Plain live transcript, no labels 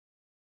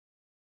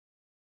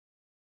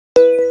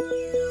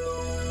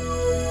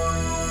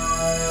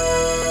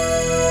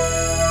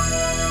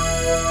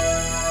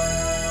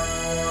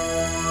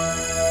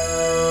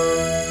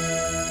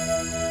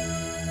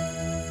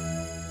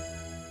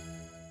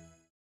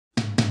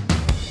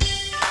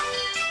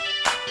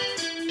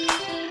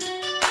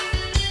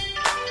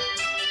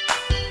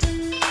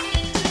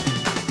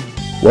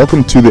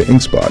Welcome to the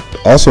InkSpot,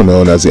 also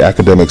known as the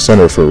Academic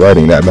Center for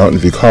Writing at Mountain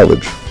View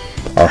College.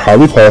 Our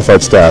highly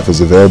qualified staff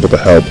is available to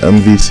help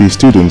MVC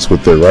students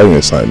with their writing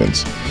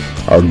assignments.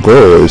 Our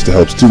goal is to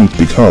help students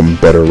become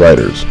better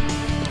writers.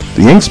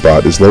 The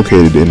InkSpot is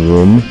located in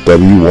room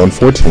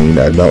W114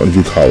 at Mountain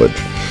View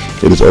College.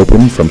 It is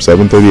open from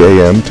 7:30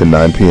 a.m. to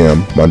 9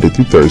 p.m. Monday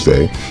through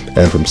Thursday,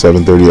 and from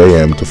 7:30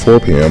 a.m. to 4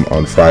 p.m.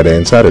 on Friday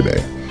and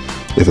Saturday.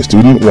 If a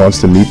student wants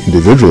to meet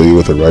individually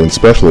with a writing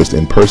specialist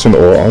in person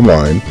or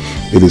online,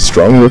 it is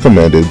strongly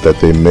recommended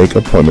that they make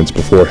appointments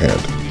beforehand.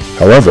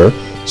 However,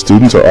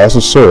 students are also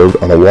served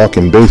on a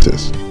walk-in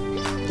basis.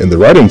 In the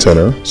Writing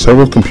Center,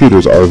 several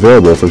computers are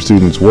available for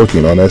students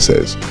working on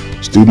essays.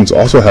 Students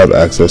also have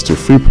access to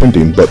free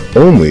printing, but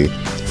only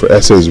for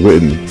essays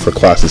written for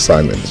class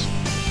assignments.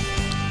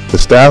 The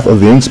staff of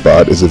the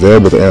InkSpot is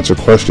available to answer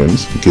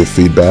questions, give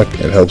feedback,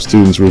 and help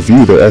students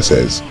review their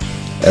essays.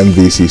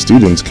 MVC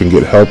students can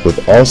get help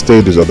with all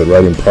stages of the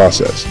writing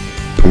process: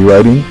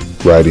 pre-writing,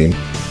 writing,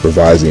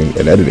 revising,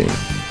 and editing.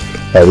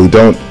 While we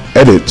don't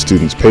edit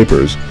students'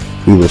 papers,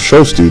 we will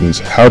show students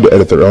how to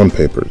edit their own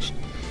papers.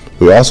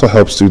 We also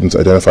help students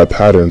identify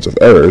patterns of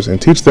errors and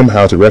teach them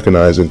how to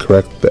recognize and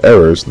correct the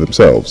errors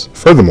themselves.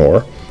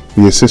 Furthermore,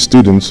 we assist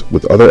students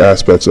with other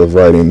aspects of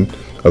writing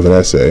of an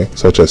essay,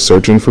 such as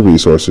searching for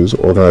resources,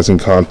 organizing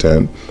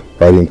content,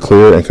 writing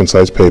clear and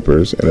concise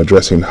papers, and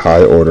addressing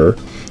high-order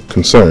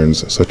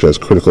concerns such as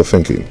critical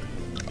thinking.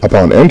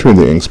 Upon entering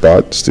the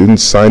InkSpot,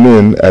 students sign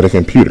in at a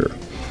computer.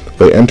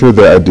 They enter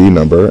their ID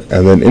number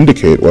and then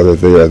indicate whether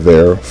they are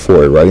there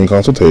for a writing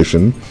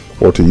consultation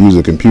or to use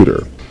a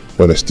computer.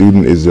 When a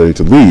student is ready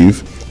to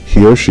leave,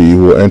 he or she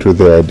will enter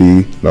their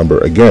ID number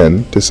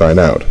again to sign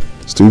out.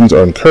 Students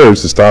are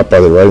encouraged to stop by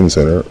the Writing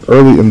Center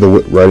early in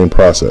the writing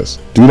process.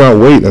 Do not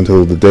wait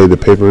until the day the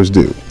paper is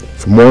due.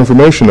 For more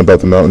information about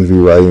the Mountain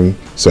View Writing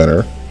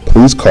Center,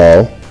 please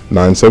call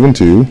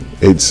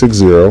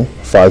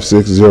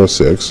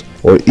 972-860-5606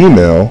 or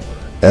email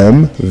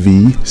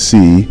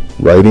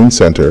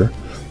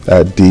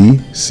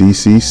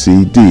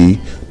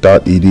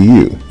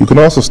mvcwritingcenter@dcccd.edu. You can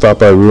also stop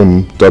by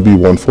room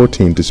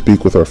W114 to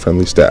speak with our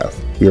friendly staff.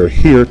 We are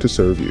here to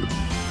serve you.